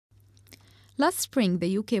Last spring,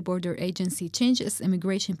 the UK Border Agency changed its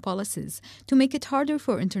immigration policies to make it harder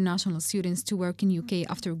for international students to work in UK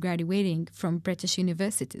after graduating from British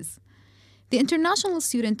universities. The International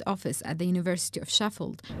Student Office at the University of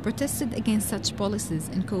Sheffield protested against such policies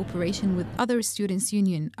in cooperation with other students'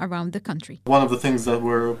 unions around the country. One of the things that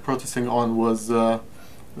we're protesting on was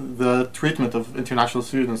the treatment of international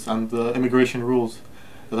students and the immigration rules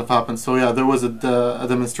that have happened. So yeah, there was a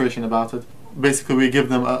demonstration about it. Basically, we give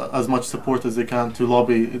them as much support as they can to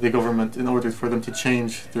lobby the government in order for them to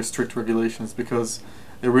change their strict regulations, because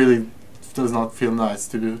it really does not feel nice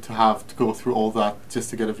to have to go through all that just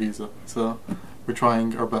to get a visa. So we're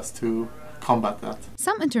trying our best to combat that.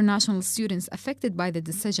 Some international students affected by the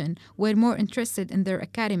decision were more interested in their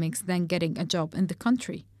academics than getting a job in the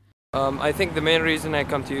country. I think the main reason I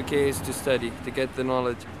come to UK is to study, to get the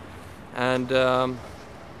knowledge, and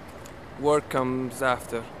work comes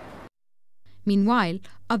after. Meanwhile,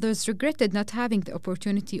 others regretted not having the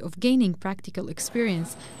opportunity of gaining practical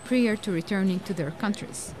experience prior to returning to their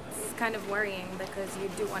countries. It's kind of worrying because you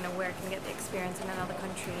do want to work and get the experience in another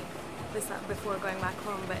country before going back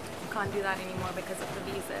home, but you can't do that anymore because of the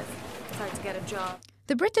visas. It's hard to get a job.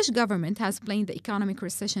 The British government has blamed the economic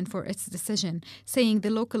recession for its decision, saying the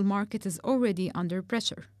local market is already under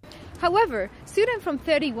pressure. However, students from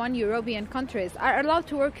 31 European countries are allowed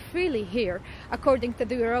to work freely here, according to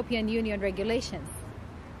the European Union regulations.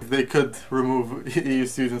 If they could remove EU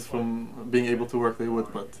students from being able to work, they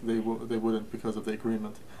would, but they wouldn't because of the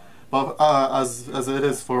agreement. But as it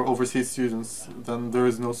is for overseas students, then there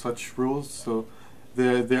is no such rules, so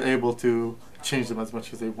they're able to change them as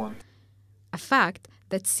much as they want. A fact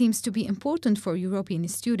that seems to be important for European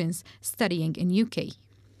students studying in UK.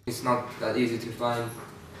 It's not that easy to find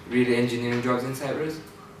really engineering jobs in Cyprus,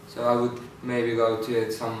 so I would maybe go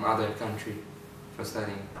to some other country for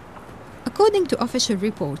studying. According to official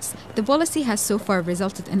reports, the policy has so far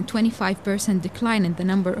resulted in a 25% decline in the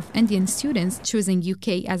number of Indian students choosing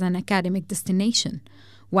UK as an academic destination,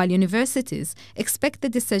 while universities expect the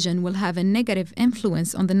decision will have a negative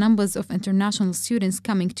influence on the numbers of international students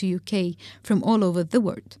coming to UK from all over the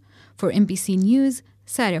world. For MBC News,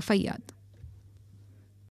 Sarah Fayyad.